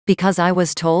Because I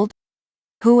was told?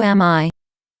 Who am I?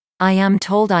 I am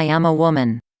told I am a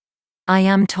woman. I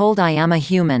am told I am a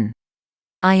human.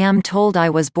 I am told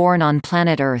I was born on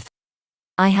planet Earth.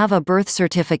 I have a birth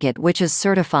certificate which is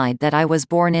certified that I was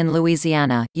born in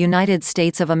Louisiana, United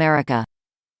States of America.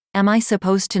 Am I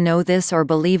supposed to know this or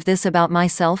believe this about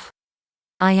myself?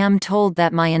 I am told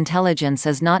that my intelligence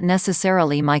is not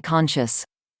necessarily my conscious.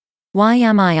 Why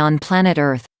am I on planet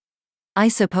Earth? I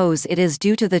suppose it is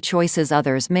due to the choices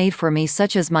others made for me,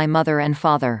 such as my mother and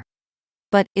father.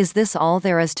 But, is this all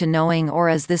there is to knowing, or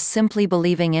is this simply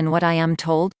believing in what I am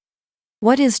told?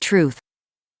 What is truth?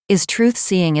 Is truth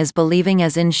seeing as believing,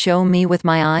 as in show me with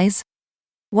my eyes?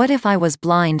 What if I was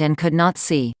blind and could not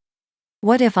see?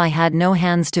 What if I had no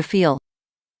hands to feel?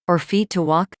 Or feet to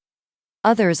walk?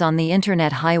 Others on the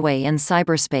internet highway in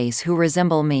cyberspace who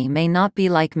resemble me may not be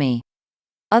like me.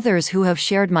 Others who have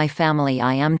shared my family,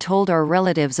 I am told, are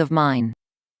relatives of mine.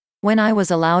 When I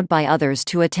was allowed by others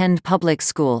to attend public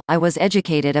school, I was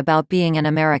educated about being an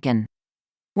American.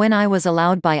 When I was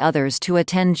allowed by others to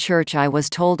attend church, I was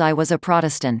told I was a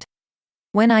Protestant.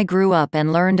 When I grew up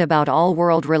and learned about all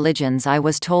world religions, I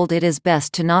was told it is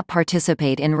best to not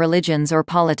participate in religions or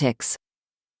politics.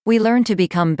 We learn to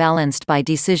become balanced by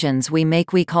decisions we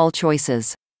make, we call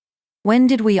choices. When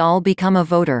did we all become a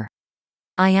voter?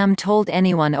 I am told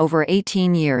anyone over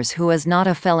 18 years who is not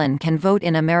a felon can vote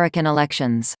in American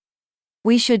elections.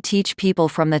 We should teach people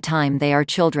from the time they are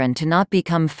children to not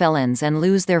become felons and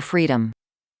lose their freedom.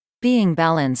 Being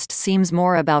balanced seems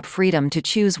more about freedom to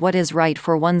choose what is right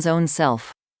for one's own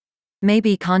self.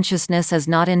 Maybe consciousness is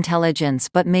not intelligence,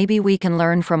 but maybe we can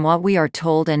learn from what we are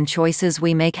told and choices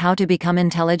we make how to become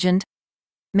intelligent?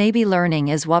 Maybe learning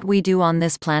is what we do on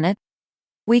this planet?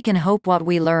 We can hope what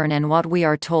we learn and what we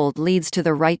are told leads to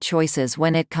the right choices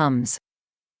when it comes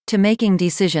to making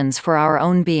decisions for our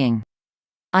own being.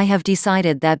 I have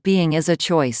decided that being is a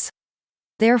choice.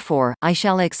 Therefore, I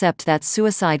shall accept that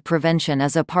suicide prevention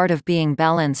is a part of being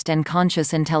balanced and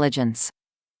conscious intelligence.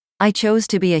 I chose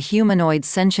to be a humanoid,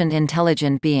 sentient,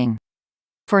 intelligent being.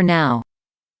 For now.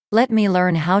 Let me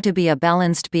learn how to be a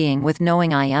balanced being with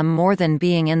knowing I am more than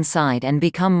being inside, and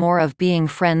become more of being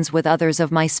friends with others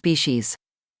of my species.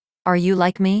 Are you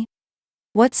like me?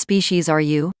 What species are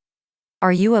you?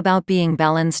 Are you about being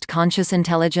balanced conscious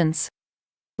intelligence?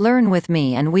 Learn with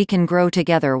me and we can grow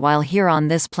together while here on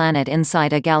this planet,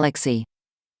 inside a galaxy.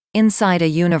 Inside a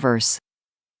universe.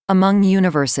 Among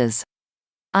universes.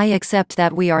 I accept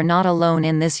that we are not alone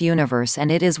in this universe, and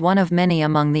it is one of many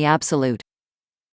among the absolute.